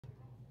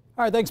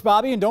All right, thanks,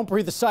 Bobby. And don't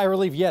breathe a sigh of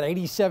relief yet.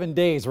 87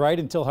 days, right,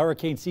 until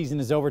hurricane season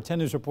is over. 10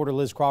 News reporter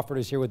Liz Crawford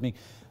is here with me.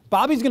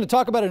 Bobby's going to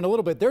talk about it in a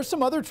little bit. There's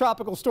some other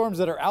tropical storms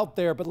that are out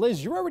there. But,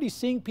 Liz, you're already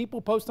seeing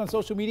people post on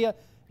social media.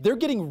 They're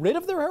getting rid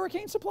of their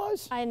hurricane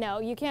supplies? I know.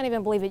 You can't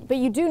even believe it. But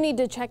you do need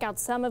to check out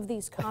some of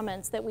these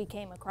comments that we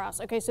came across.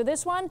 Okay, so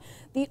this one,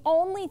 the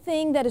only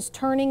thing that is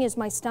turning is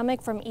my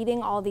stomach from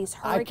eating all these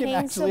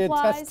hurricane supplies. I can actually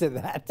attest to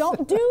that.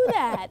 Don't do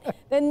that.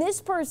 Then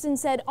this person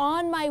said,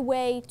 on my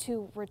way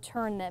to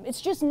return them.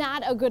 It's just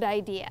not a good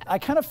idea. I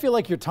kind of feel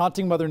like you're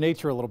taunting Mother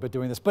Nature a little bit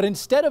doing this. But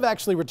instead of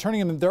actually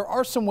returning them, there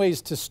are some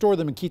ways to store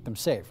them and keep them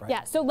safe, right?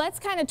 Yeah, so let's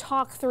kind of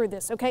talk through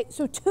this, okay?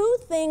 So two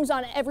things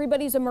on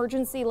everybody's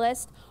emergency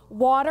list: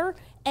 water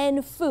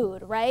and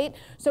food, right?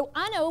 So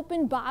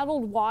unopened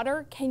bottled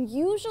water can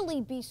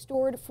usually be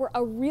stored for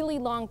a really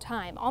long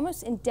time,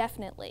 almost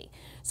indefinitely.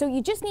 So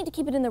you just need to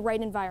keep it in the right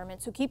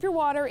environment. So keep your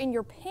water in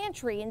your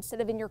pantry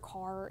instead of in your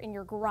car or in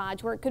your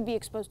garage, where it could be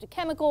exposed to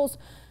chemicals.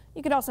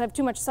 You could also have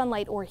too much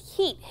sunlight or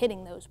heat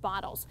hitting those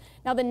bottles.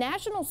 Now, the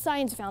National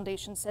Science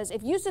Foundation says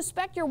if you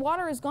suspect your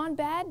water has gone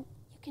bad,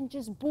 you can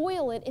just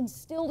boil it and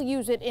still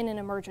use it in an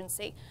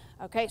emergency.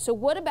 Okay, so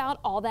what about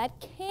all that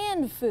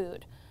canned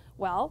food?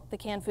 Well, the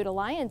Canned Food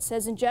Alliance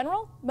says in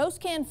general, most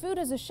canned food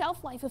has a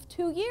shelf life of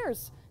 2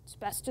 years. It's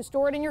best to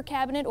store it in your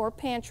cabinet or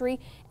pantry,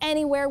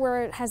 anywhere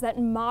where it has that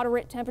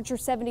moderate temperature,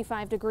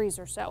 75 degrees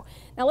or so.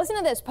 Now listen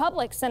to this.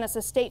 Publix sent us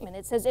a statement.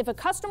 It says if a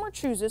customer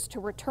chooses to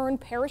return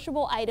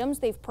perishable items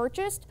they've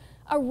purchased,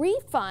 a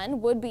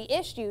refund would be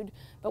issued,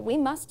 but we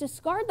must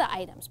discard the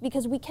items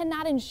because we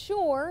cannot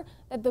ensure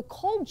that the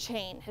cold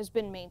chain has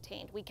been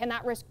maintained. We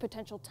cannot risk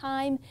potential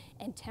time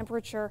and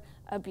temperature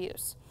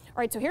abuse. All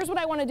right, so here's what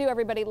I want to do,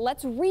 everybody.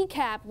 Let's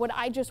recap what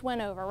I just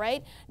went over,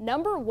 right?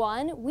 Number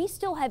one, we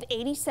still have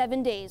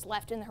 87 days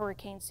left in the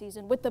hurricane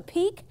season, with the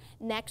peak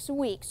next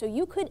week. So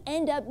you could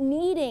end up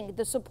needing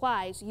the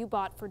supplies you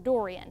bought for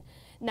Dorian.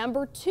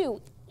 Number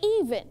two,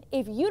 even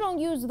if you don't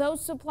use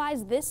those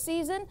supplies this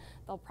season,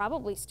 they'll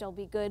probably still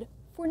be good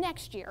for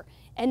next year.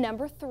 And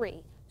number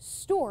three,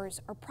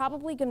 stores are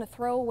probably going to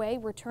throw away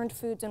returned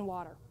foods and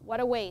water. What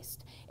a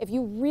waste. If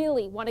you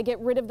really want to get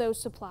rid of those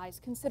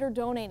supplies, consider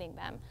donating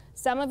them.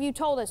 Some of you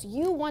told us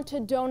you want to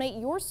donate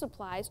your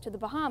supplies to the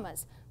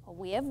Bahamas. Well,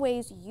 we have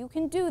ways you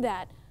can do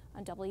that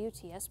on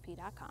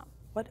WTSP.com.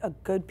 What a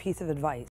good piece of advice.